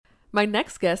My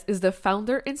next guest is the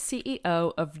founder and CEO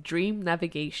of Dream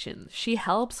Navigation. She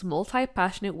helps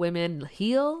multi-passionate women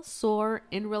heal, soar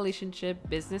in relationship,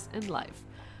 business, and life.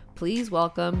 Please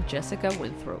welcome Jessica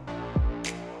Winthrop.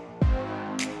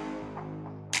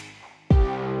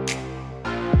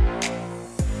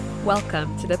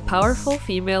 Welcome to the Powerful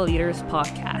Female Leaders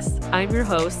Podcast. I'm your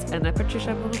host, Anna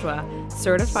Patricia Bourgeois,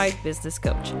 certified business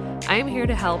coach. I am here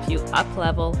to help you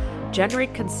up-level,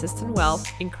 generate consistent wealth,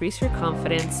 increase your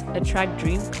confidence, attract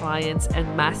dream clients,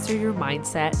 and master your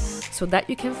mindset so that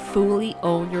you can fully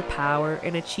own your power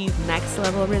and achieve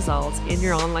next-level results in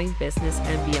your online business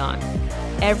and beyond.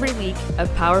 Every week, a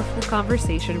powerful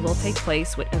conversation will take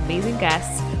place with amazing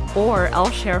guests, or I'll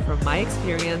share from my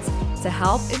experience to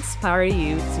help inspire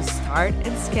you to start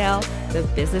and scale the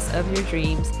business of your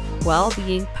dreams while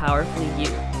being powerfully you.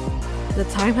 The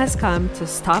time has come to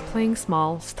stop playing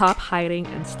small, stop hiding,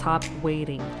 and stop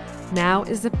waiting. Now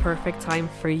is the perfect time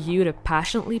for you to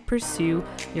passionately pursue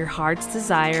your heart's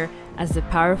desire as the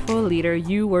powerful leader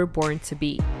you were born to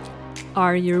be.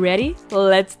 Are you ready?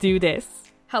 Let's do this.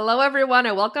 Hello, everyone,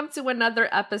 and welcome to another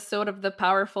episode of the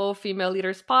Powerful Female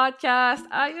Leaders Podcast.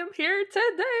 I am here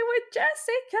today with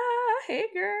Jessica. Hey,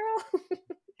 girl.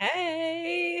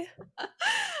 Hey.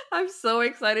 I'm so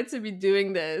excited to be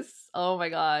doing this. Oh, my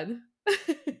God.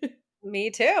 Me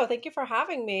too. Thank you for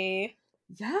having me.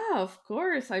 Yeah, of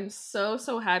course. I'm so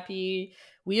happy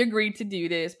we agreed to do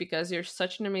this because you're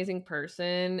such an amazing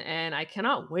person, and I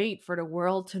cannot wait for the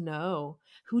world to know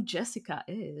who Jessica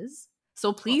is.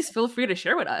 So please feel free to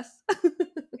share with us.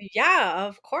 Yeah,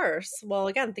 of course. Well,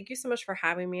 again, thank you so much for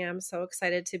having me. I'm so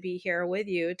excited to be here with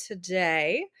you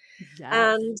today. Yes.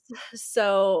 And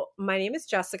so my name is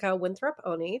Jessica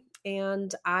Winthrop-Oney,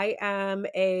 and I am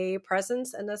a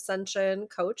presence and ascension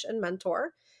coach and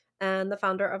mentor and the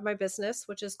founder of my business,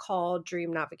 which is called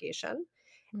Dream Navigation.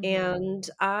 And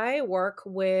I work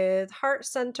with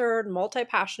heart-centered,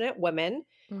 multi-passionate women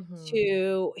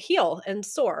to heal and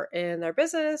soar in their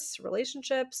business,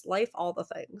 relationships, life, all the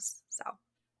things. So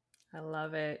I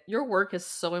love it. Your work is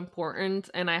so important,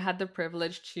 and I had the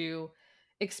privilege to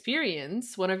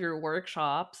experience one of your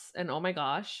workshops, and oh my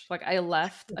gosh, like I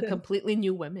left a completely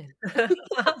new woman.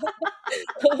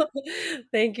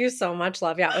 Thank you so much,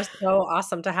 love. Yeah, it was so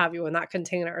awesome to have you in that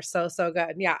container. So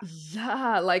good. Yeah.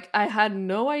 Yeah, like I had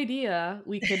no idea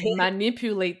we could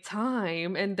manipulate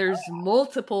time, and there's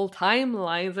multiple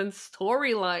timelines and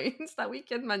storylines that we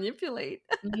can manipulate.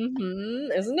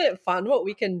 Isn't it fun what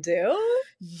we can do?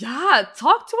 Yeah,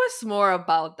 talk to us more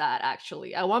about that,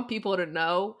 actually. I want people to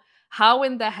know, how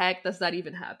in the heck does that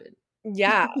even happen?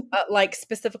 Yeah, like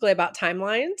specifically about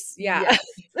timelines. Yeah.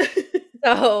 Yes.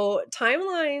 So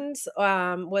timelines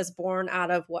was born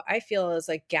out of what I feel is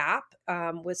a gap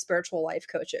with spiritual life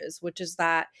coaches, which is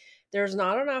that there's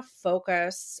not enough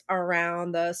focus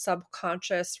around the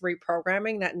subconscious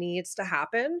reprogramming that needs to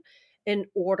happen in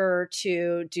order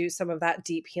to do some of that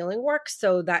deep healing work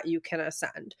so that you can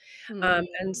ascend.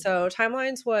 And so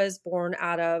timelines was born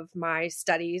out of my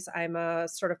studies. I'm a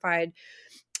certified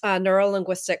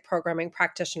neuro-linguistic programming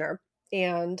practitioner.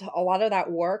 And a lot of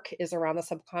that work is around the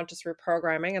subconscious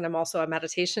reprogramming. And I'm also a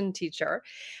meditation teacher.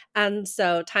 And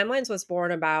so Timelines was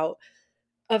born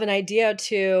of an idea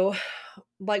to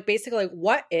basically,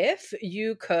 what if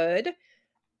you could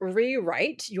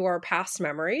rewrite your past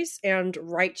memories and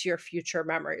write your future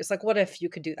memories? Like, what if you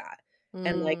could do that?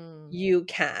 And you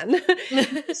can.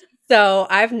 So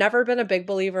I've never been a big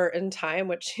believer in time,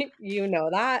 which you know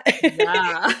that.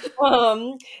 Yeah.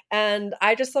 And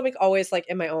I just always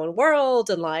in my own world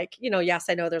and yes,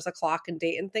 I know there's a clock and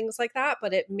date and things like that,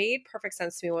 but it made perfect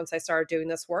sense to me once I started doing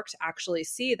this work to actually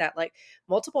see that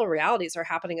multiple realities are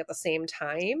happening at the same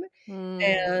time.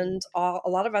 And a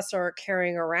lot of us are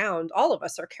carrying around, all of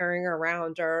us are carrying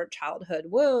around our childhood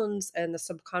wounds and the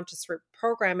subconscious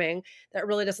reprogramming that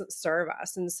really doesn't serve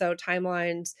us. And so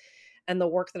timelines and the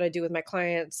work that I do with my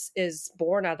clients is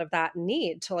born out of that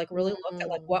need to really look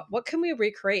at what can we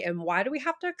recreate, and why do we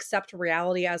have to accept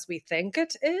reality as we think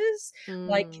it is?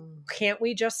 Can't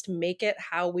we just make it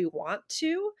how we want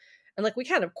to? And we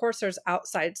can. Of course, there's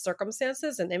outside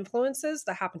circumstances and influences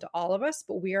that happen to all of us,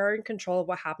 but we are in control of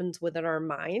what happens within our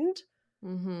mind.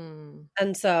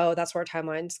 And so that's where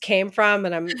timelines came from.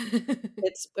 And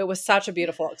it was such a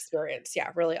beautiful experience.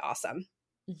 Yeah, really awesome.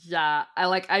 Yeah,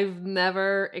 I've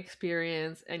never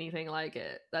experienced anything like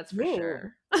it. That's for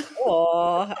sure.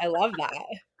 Oh, I love that.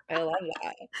 I love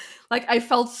that. I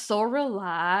felt so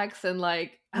relaxed and I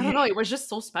don't know, it was just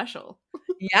so special.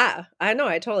 Yeah, I know.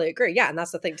 I totally agree. Yeah, and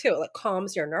that's the thing too. It like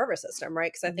calms your nervous system,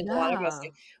 right? Because I think a lot of us Yeah.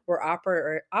 like, we're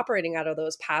operating out of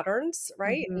those patterns,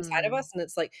 right, inside of Mhm. us, and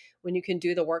it's like when you can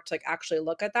do the work to like actually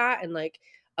look at that in like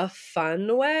a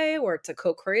fun way, where it's a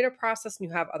co-creative process, and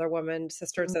you have other women,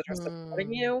 sisters that are supporting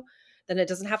Mhm. you, then it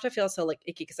doesn't have to feel so like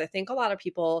icky. Because I think a lot of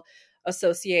people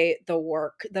associate the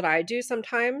work that I do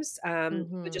sometimes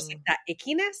with just like Mhm. that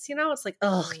ickiness. It's like,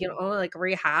 ugh, Mhm. only like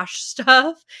rehash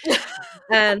stuff.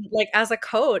 And, like, as a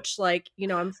coach, like,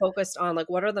 I'm focused on, like,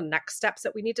 what are the next steps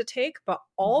that we need to take, but Mhm.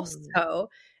 also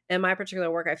in my particular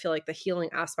work, I feel like the healing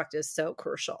aspect is so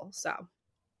crucial. So,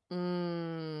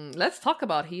 Let's talk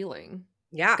about healing.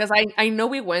 yeah. 'Cause I know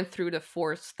we went through the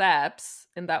 4 steps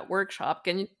in that workshop.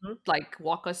 Can you, Mhm. like,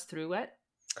 walk us through it?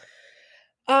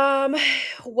 Um,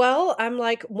 well, I'm,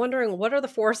 like, wondering what are the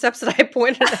 4 steps that I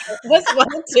pointed out as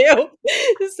well too.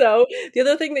 So, the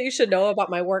other thing that you should know about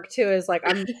my work too is, like,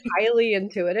 I'm highly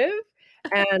intuitive,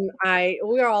 and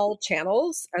we are all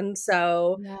channels, and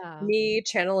so Yeah. me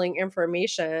channeling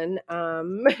information,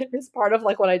 is part of,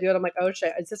 like, what I do, and I'm like, "Oh,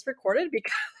 shit, is this recorded?"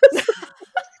 Because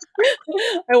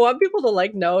I want people to,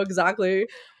 like, know exactly,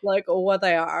 like, what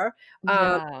they are.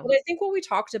 Yeah. But I think what we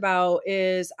talked about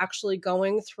is actually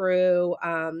going through,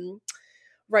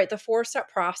 right, the four-step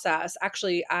process.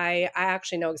 Actually, I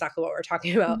actually know exactly what we're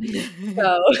talking about.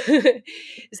 So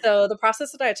so the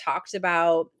process that I talked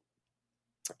about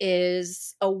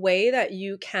is a way that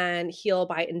you can heal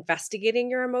by investigating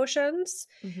your emotions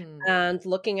Mhm. and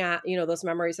looking at, those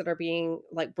memories that are being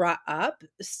like brought up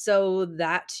so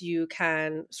that you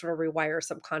can sort of rewire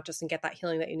subconscious and get that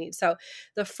healing that you need. So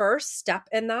the first step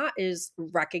in that is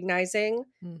recognizing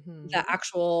the Mhm.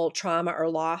 actual trauma or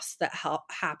loss that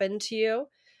happened to you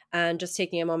and just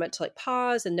taking a moment to like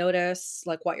pause and notice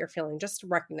like what you're feeling, just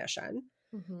recognition.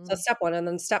 So Mhm. step one. And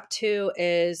then step two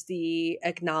is the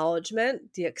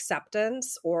acknowledgement, the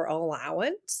acceptance or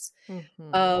allowance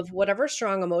Mhm. of whatever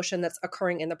strong emotion that's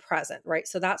occurring in the present, right?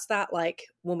 So that's that like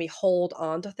when we hold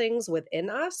on to things within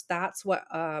us, that's what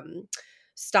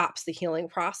stops the healing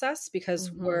process because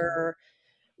Mhm.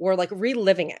 we're like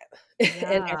reliving it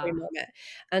in every Yeah. moment.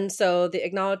 And so the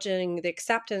acknowledging the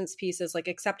acceptance piece is like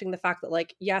accepting the fact that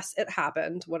like, yes, it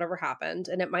happened, whatever happened,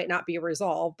 and it might not be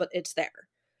resolved, but it's there.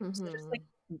 So just like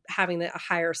Mhm. having a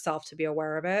higher self to be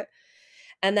aware of it.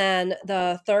 And then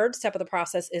the third step of the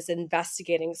process is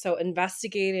investigating. So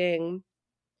investigating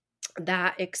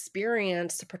that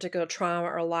experience, the particular trauma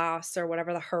or loss or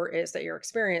whatever the hurt is that you're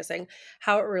experiencing,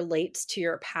 how it relates to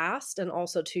your past and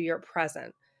also to your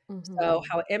present. So, Mhm.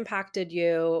 how it impacted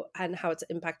you and how it's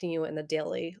impacting you in the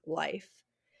daily life.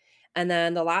 And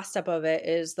then the last step of it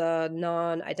is the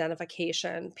non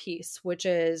identification piece, which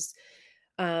is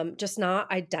just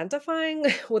not identifying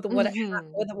with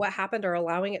Mhm. with what happened or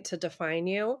allowing it to define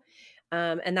you.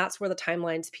 And that's where the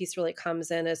timelines piece really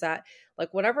comes in is that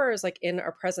like whatever is like in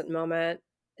our present moment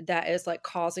that is like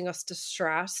causing us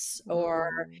distress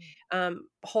or Mm.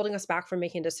 holding us back from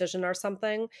making a decision or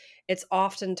something, it's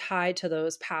often tied to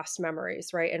those past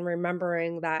memories, right? And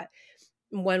remembering that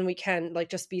when we can like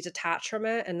just be detached from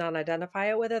it and not identify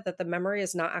it with it, that the memory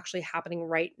is not actually happening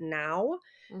right now.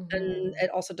 And Mhm. it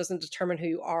also doesn't determine who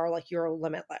you are, like you're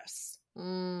limitless.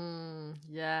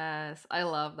 Yes, I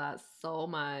love that so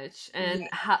much. Yeah. And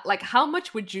how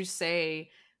much would you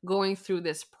say going through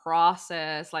this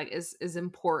process like is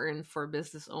important for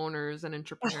business owners and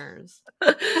entrepreneurs?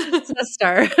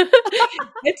 Sister.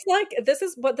 It's like this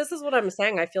is what I'm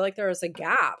saying. I feel like there is a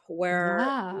gap where,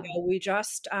 Yeah. we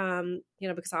just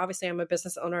because obviously I'm a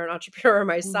business owner and entrepreneur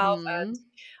myself, and Mhm.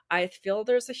 I feel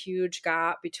there's a huge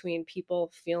gap between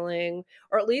people feeling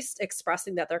or at least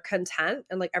expressing that they're content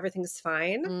and like everything's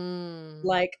fine. Mm.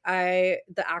 Like the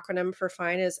acronym for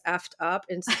fine is effed up,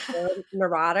 insecure,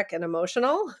 neurotic, and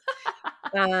emotional.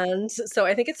 And so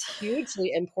I think it's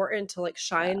hugely important to like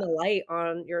shine the Yeah. light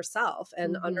on yourself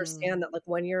and Mhm. understand that like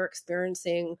when you're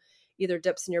experiencing either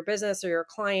dips in your business or your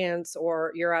clients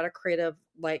or you're at a creative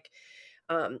like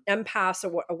impasse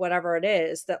or whatever it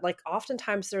is that like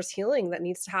oftentimes there's healing that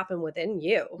needs to happen within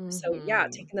you. So yeah,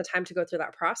 Mhm. taking the time to go through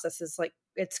that process is like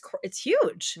it's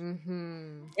huge.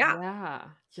 Yeah. Yeah.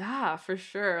 Yeah, for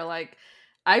sure. Like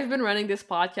I've been running this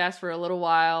podcast for a little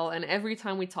while and every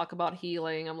time we talk about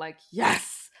healing, I'm like,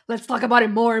 "Yes, let's talk about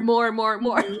it more and more and more and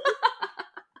more." Mhm.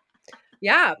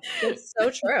 Yeah, it's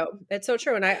so true. It's so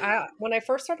true. And I when I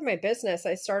first started my business,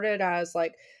 I started as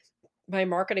like my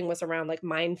marketing was around like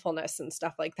mindfulness and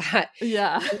stuff like that.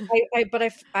 Yeah. And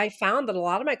I found that a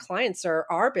lot of my clients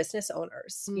are business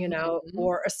owners, Mhm.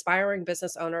 or aspiring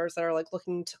business owners that are like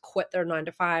looking to quit their 9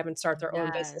 to 5 and start their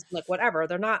own business, Yes. like whatever.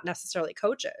 They're not necessarily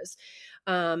coaches.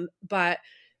 But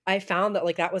I found that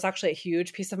like that was actually a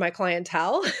huge piece of my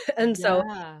clientele. And so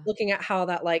Yeah. looking at how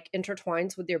that like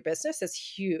intertwines with your business is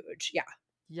huge. Yeah.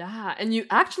 Yeah, and you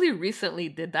actually recently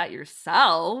did that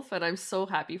yourself, and I'm so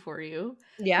happy for you.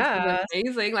 This is Yeah.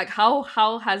 amazing. Like how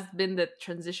has been the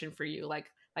transition for you?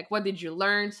 Like what did you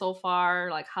learn so far?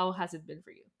 Like how has it been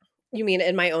for you? You mean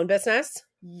in my own business?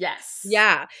 Yes.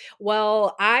 Yeah.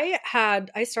 Well, I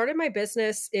started my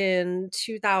business in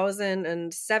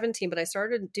 2017, but I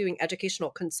started doing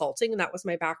educational consulting, and that was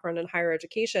my background in higher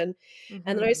education.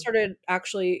 And then I Mhm. started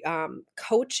actually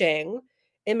coaching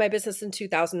in my business in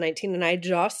 2019, and I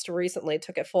just recently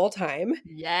took it full time.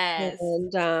 Yes.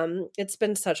 And it's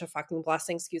been such a fucking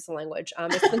blessing, excuse the language.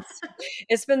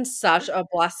 It's been such a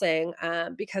blessing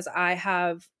because I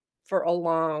have for a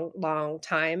long, long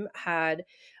time had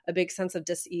a big sense of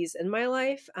dis-ease in my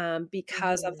life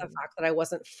because of the Mhm. fact that I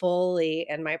wasn't fully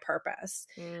in my purpose.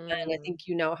 And I Mm. think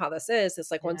you know how this is.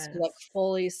 It's like once you like Yes.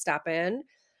 fully step in,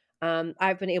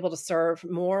 I've been able to serve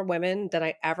more women than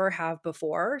I ever have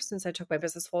before since I took my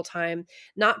business full time,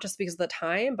 not just because of the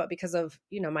time, but because of,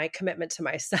 my commitment to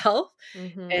myself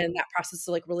and Mhm. that process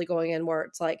of like really going in where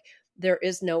it's like, there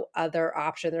is no other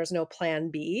option. There's no plan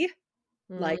B.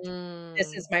 Like, this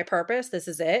is Mm. my purpose. This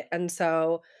is it. And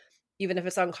so even if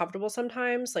it's uncomfortable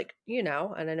sometimes, like,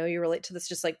 and I know you relate to this,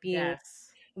 just like being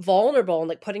Yes. vulnerable and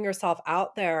like putting yourself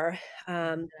out there,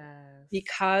 Yes.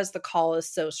 because the call is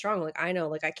so strong. Like, I know,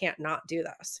 like, I can't not do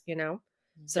this,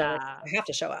 So, like, Yeah. I have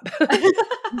to show up.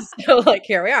 So, like,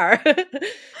 here we are.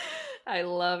 I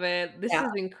love it. This Yeah.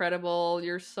 is incredible.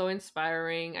 You're so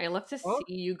inspiring. I love to Oh, see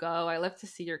you go. I love to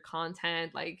see your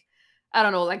content. Like, I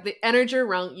don't know, like the energy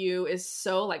around you is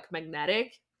so like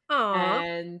magnetic. aw.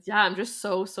 And yeah, I'm just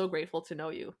so, so grateful to know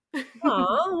you.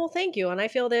 Aw, well, thank you, and I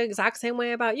feel the exact same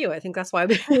way about you. I think that's why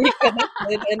we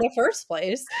connected in the first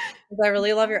place, 'cause I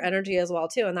really love your energy as well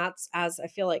too, and that's as I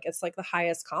feel like it's like the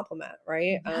highest compliment,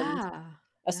 right? And Yeah.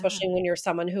 Yeah. especially when you're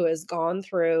someone who has gone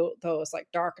through those, like,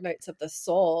 dark nights of the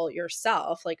soul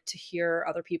yourself, like, to hear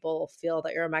other people feel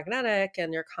that you're magnetic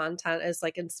and your content is,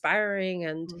 like, inspiring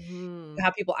and Hmm. you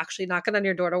have people actually knocking on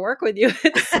your door to work with you,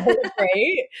 it's so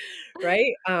great,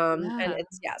 right? And Yeah.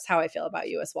 it's how I feel about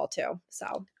you as well too,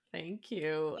 so Thank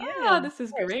you. yeah, Ah, of this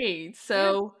is course. great.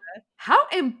 Yeah. So, how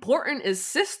important is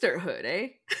sisterhood, eh?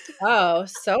 Oh,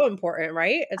 so important,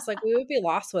 right? It's like we would be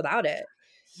lost without it.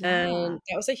 Yeah. And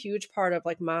that was a huge part of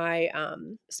like my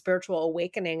spiritual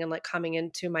awakening and like coming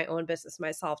into my own business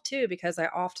myself too, because I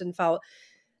often felt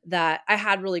that I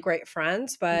had really great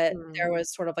friends, but there Mhm.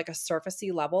 was sort of like a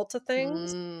surfacey level to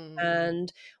things. Mm.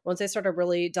 And once I started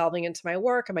really delving into my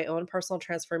work and my own personal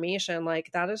transformation,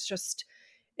 like that is just,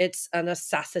 it's a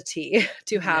necessity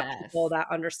to have people Yes. that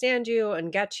understand you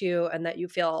and get you and that you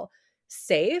feel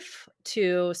safe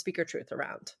to speak your truth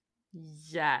around.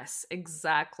 Yes,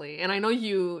 exactly. And I know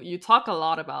you talk a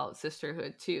lot about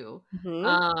sisterhood too.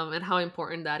 Hmm. And how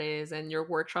important that is, and your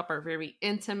workshop are very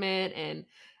intimate, and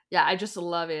yeah, I just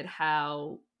love it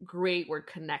how great we're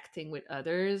connecting with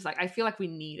others. Like I feel like we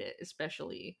need it,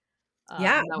 especially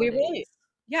Yeah, we nowadays. really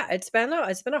yeah, it's been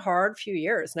a hard few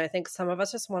years, and I think some of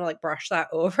us just wanna, like, brush that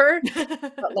over,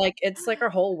 but, like, it's like our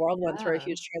whole world went through a Yeah.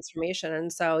 huge transformation,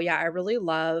 and so, yeah, I really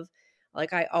love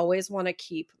like, I always wanna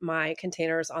keep my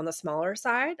containers on the smaller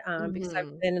side, because I've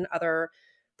Mhm. been in other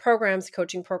programs,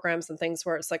 coaching programs and things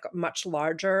where it's, like, a much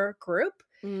larger group,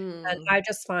 and Mm. I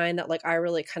just find that, like, I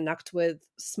really connect with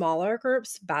smaller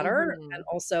groups better, and Mhm.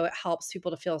 also it helps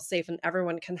people to feel safe and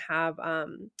everyone can have,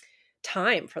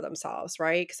 time for themselves,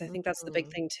 right? Because I think that's the big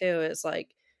Mhm. thing too is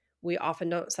like we often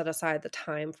don't set aside the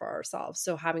time for ourselves.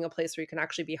 So having a place where you can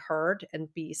actually be heard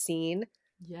and be seen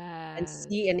and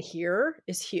see Yes. and hear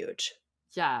is huge.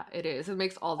 Yeah, it is. It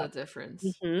makes all the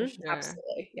difference for Mhm, sure.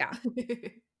 absolutely, yeah.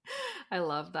 I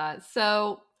love that.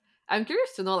 So, I'm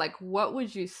curious to know, like, what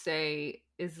would you say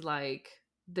is like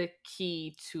the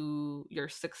key to your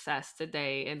success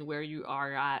today and where you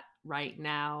are at right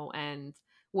now and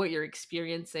what you're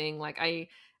experiencing? Like,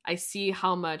 I see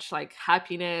how much like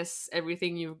happiness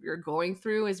everything you're going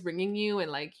through is bringing you,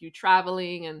 and like you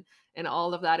traveling and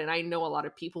all of that. And I know a lot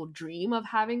of people dream of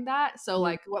having that. So,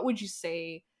 Mhm. like, what would you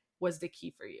say was the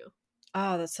key for you?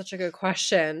 Oh, that's such a good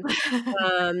question.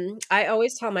 I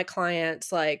always tell my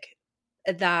clients like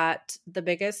that the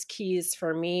biggest keys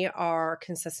for me are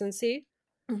consistency.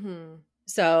 Mhm.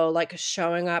 So, like,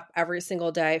 showing up every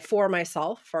single day for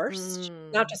myself first,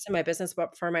 not Mm. just in my business,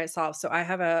 but for myself. So, I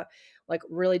have a like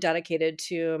really dedicated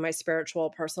to my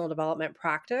spiritual personal development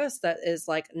practice that is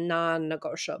like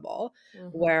non-negotiable,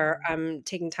 where Mhm. I'm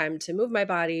taking time to move my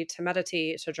body, to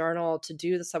meditate, to journal, to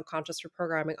do the subconscious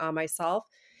reprogramming on myself.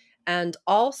 And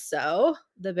also,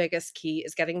 the biggest key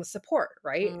is getting the support,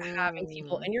 right? Having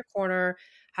people Mm. in your corner,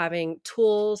 having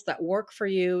tools that work for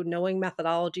you, knowing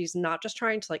methodologies, not just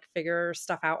trying to like figure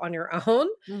stuff out on your own,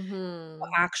 but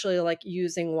Mm-hmm. actually like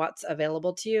using what's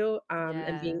available to you,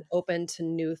 and being Yes. open to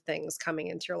new things coming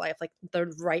into your life, like the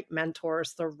right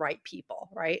mentors, the right people,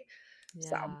 right? So,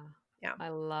 Yeah. yeah. I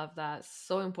love that.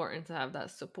 So important to have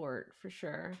that support for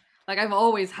sure. Like I've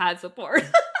always had support.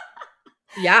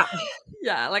 Yeah.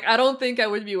 Yeah, like I don't think I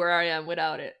would be where I am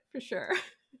without it, for sure.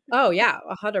 Oh yeah,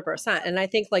 100%. And I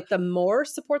think like the more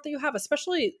support that you have,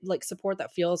 especially like support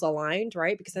that feels aligned,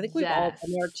 right? Because I think we've all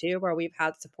been there Yes. too, where we've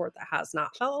had support that has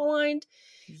not felt aligned.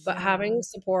 But Yeah. having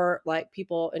support, like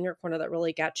people in your corner that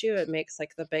really get you, it makes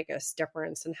like the biggest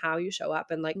difference in how you show up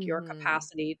and like your Mhm.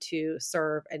 capacity to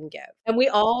serve and give. And we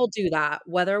all do that,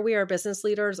 whether we are business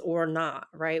leaders or not,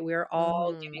 right? We're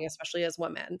all giving, Mhm. especially as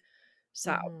women.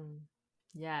 So, Mhm.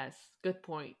 Yes, good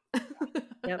point.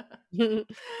 yep.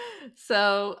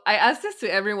 So, I asked this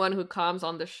to everyone who comes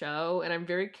on the show, and I'm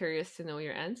very curious to know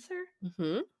your answer.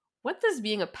 hmm What does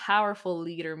being a powerful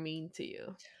leader mean to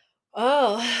you?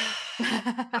 Oh,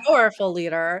 powerful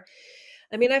leader.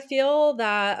 I mean, I feel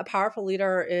that a powerful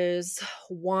leader is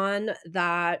one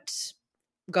that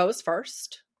goes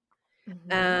first Mhm.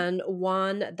 and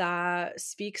one that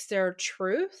speaks their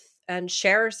truth and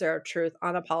shares their truth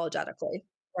unapologetically,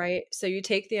 right? So you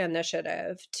take the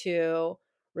initiative to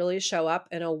really show up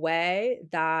in a way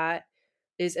that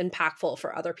is impactful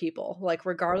for other people, like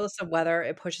regardless of whether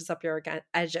it pushes up your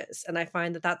edges. And I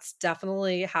find that that's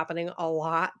definitely happening a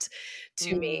lot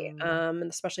to me, Mm. and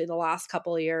especially in the last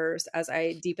couple of years as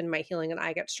I deepen my healing and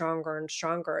I get stronger and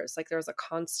stronger. It's like there's a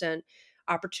constant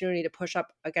opportunity to push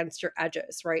up against your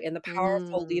edges, right? And the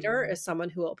powerful leader Mm. is someone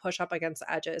who will push up against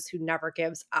the edges, who never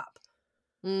gives up,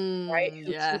 right? Mm.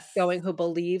 Who keeps Yes. going, who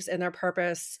believes in their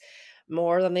purpose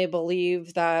more than they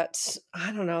believe that,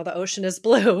 I don't know, the ocean is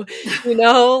blue,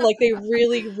 like they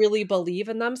really, really believe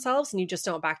in themselves and you just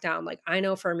don't back down. Like I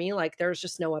know for me, like there's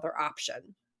just no other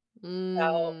option. So,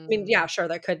 I mean, yeah, Mm. sure,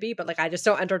 that could be, but like I just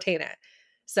don't entertain it.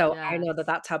 So I know that Yes.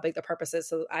 that's how big the purpose is.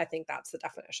 So I think that's the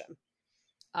definition.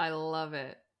 I love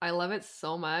it. I love it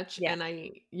so much. Yeah, And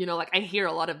like I hear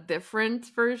a lot of different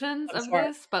versions I'm of smart.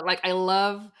 this, but like I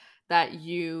love that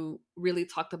you really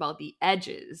talked about the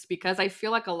edges because I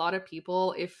feel like a lot of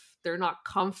people, if they're not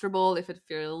comfortable, if it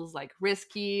feels like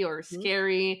risky or Mhm.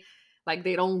 scary, like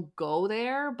they don't go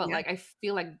there. But Yeah. like I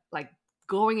feel like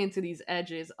going into these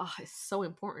edges, oh, is so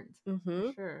important for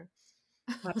Mhm. sure.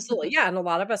 Absolutely. Yeah, and a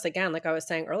lot of us, again, like I was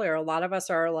saying earlier, a lot of us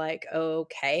are like,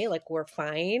 "Okay, like we're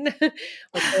fine,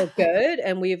 like we're good,"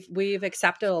 and we've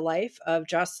accepted a life of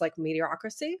just like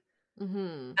mediocrity,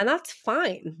 Hmm. and that's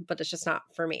fine, but it's just not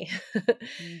for me.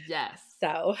 Yes.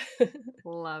 So,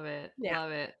 Love it. yeah.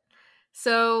 Love it.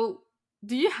 So,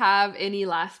 do you have any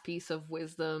last piece of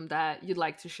wisdom that you'd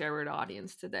like to share with the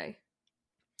audience today?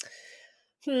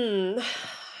 Hmm.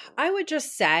 I would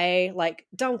just say, like,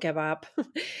 don't give up.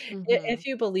 Mhm. If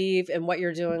you believe in what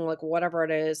you're doing, like, whatever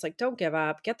it is, like, don't give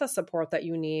up. Get the support that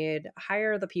you need.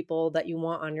 Hire the people that you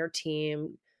want on your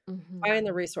team. Find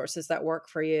the Mhm. resources that work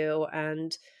for you.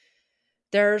 And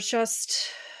there's just,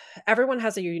 everyone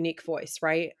has a unique voice,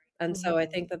 right? And so I Mhm.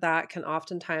 think that that can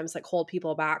oftentimes like hold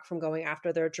people back from going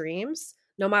after their dreams,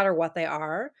 no matter what they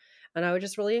are. And I would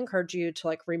just really encourage you to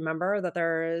like remember that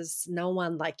there is no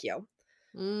one like you.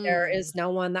 There Mm. is no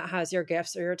one that has your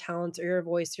gifts or your talents or your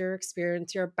voice, your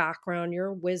experience, your background,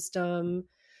 your wisdom,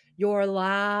 your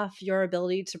laugh, your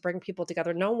ability to bring people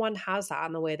together. No one has that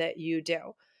in the way that you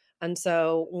do. And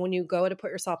so when you go to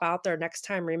put yourself out there next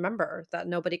time, remember that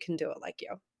nobody can do it like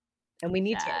you. And we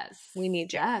need you. Yes. We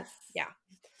need you. Yes. Yeah.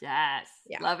 Yes.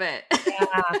 Yeah. Love it.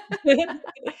 Yeah.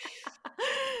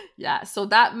 Yeah. So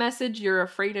that message you're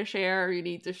afraid to share, you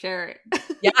need to share it.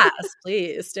 Yes,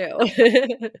 please do.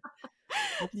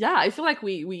 Yeah, I feel like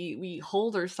we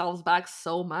hold ourselves back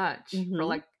so much for Mhm.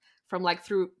 like from like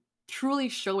through truly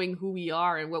showing who we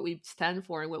are and what we stand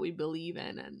for and what we believe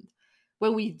in. And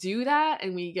when we do that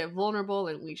and we get vulnerable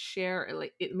and we share,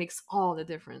 it makes all the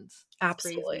difference. It's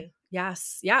Absolutely. crazy.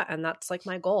 Yes. Yeah, and that's like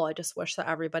my goal. I just wish that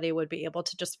everybody would be able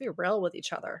to just be real with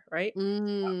each other, right?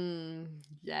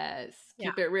 Yes. Yeah.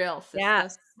 Keep it real, sister.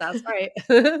 Yes, that's right.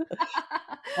 I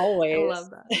Always. love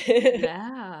that.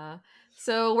 Yeah.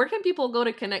 So where can people go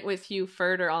to connect with you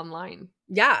further online?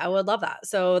 Yeah, I would love that.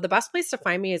 So the best place to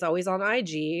find me is always on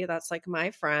IG. That's like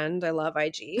my friend. I love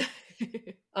IG.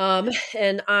 Um,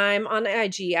 and I'm on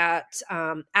IG at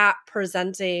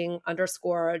presenting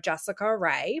underscore Jessica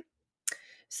Ray.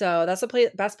 So that's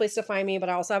the best place to find me. But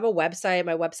I also have a website.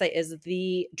 My website is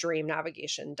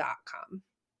thedreamnavigation.com.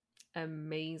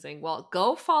 Amazing. Well,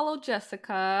 go follow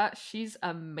Jessica. She's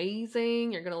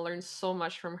amazing. You're going to learn so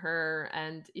much from her.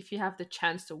 And if you have the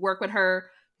chance to work with her,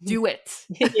 do it.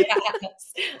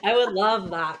 Yes, I would love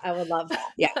that.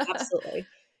 Yeah, absolutely.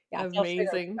 Yeah, feel free to reach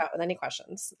Amazing. out with any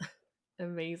questions.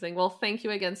 Amazing. Well, thank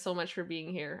you again so much for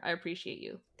being here. I appreciate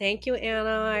you. Thank you,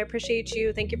 Anna. I appreciate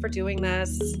you. Thank you for doing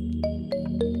this.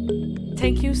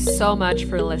 Thank you so much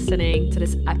for listening to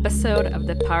this episode of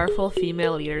the Powerful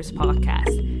Female Leaders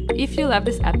podcast. If you love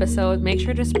this episode, make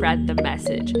sure to spread the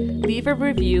message, leave a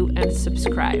review, and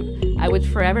subscribe. I would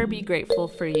forever be grateful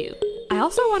for you. I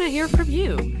also want to hear from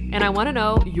you, and I want to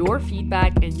know your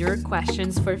feedback and your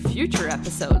questions for future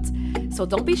episodes. So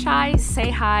don't be shy, say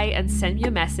hi, and send me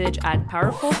a message at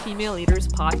Powerful Female Leaders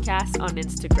Podcast on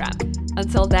Instagram.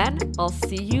 Until then, I'll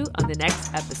see you on the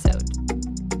next episode.